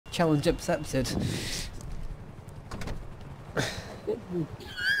challenge accepted.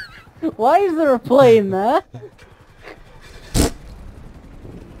 Why is there a plane there?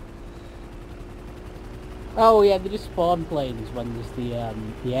 Oh yeah, they just spawn planes when there's the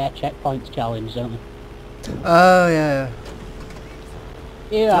air checkpoints challenge, don't they? Oh yeah.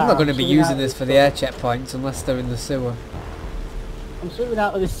 Yeah. I'm not going to be using this for the air checkpoints unless they're in the sewer. I'm swimming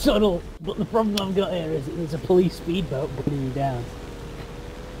out of this tunnel, but the problem I've got here is that there's a police speedboat putting me down.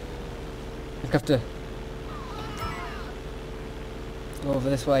 I have to go over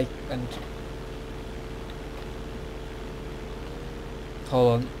this way and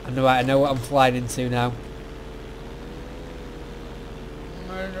hold on. I know what I'm flying into now.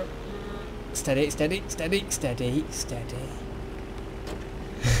 Steady, steady, steady, steady, steady.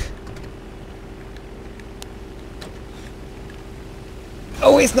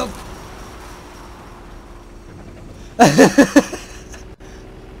 Oh, it's not.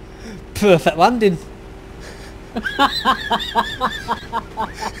 Perfect landing.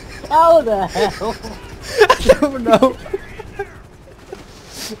 How the hell? I don't know.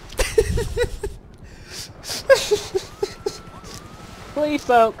 Police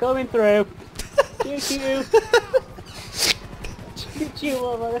boat coming through. Choo choo. Choo choo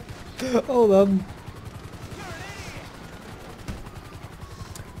over. Hold on.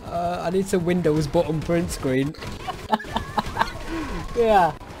 I need some Windows button print screen.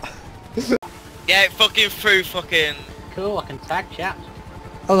 Yeah. Yeah, fucking through fucking... Cool, I can tag chat.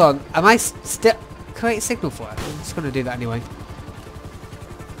 Hold on, am I still... Create signal for it? I'm just going to do that anyway.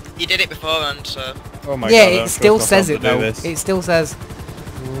 You did it beforehand, so... Oh my Yeah, god, it still says it though. It still says...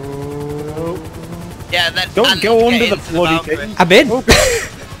 Yeah, then... Don't go under the bloody thing. I'm in!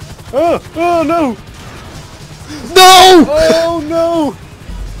 Oh! Oh no! No! Oh no!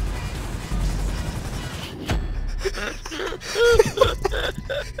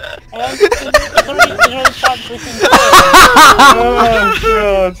 Oh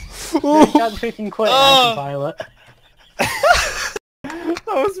god! Chance we can quit pilot. That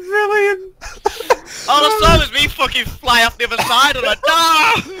was brilliant! All I saw was me fucking fly off the other side and like, no!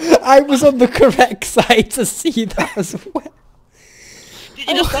 I was on the correct side to see that as well. Did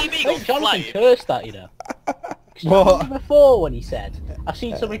you not see me go Jonathan flying? cursed that, you know. What? Before when he said, I've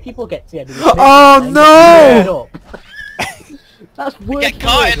seen so many people get to the end of the Oh no! That's worse. Get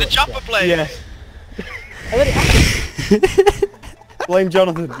caught in the chopper plane. Yeah. Blame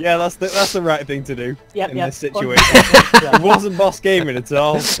Jonathan. Yeah, that's the right thing to do in this situation. It wasn't boss gaming at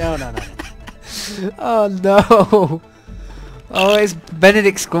all. No. Oh no! Oh, it's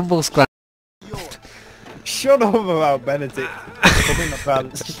Benedict Scrublescranch. Shut up about Benedict. Coming my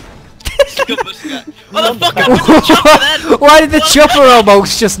pants. What the fuck happened to the chopper then? Why did the chopper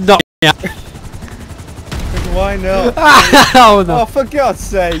almost just knock me out? Why not? Oh no! Oh, for God's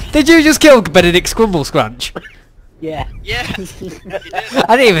sake! Did you just kill Benedict Scrublescranch? Yeah. Yeah.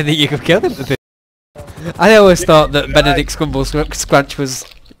 I didn't even think you could kill him with it. I always thought that Benedict Scrublescranch was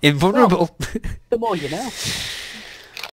invulnerable. The more you know.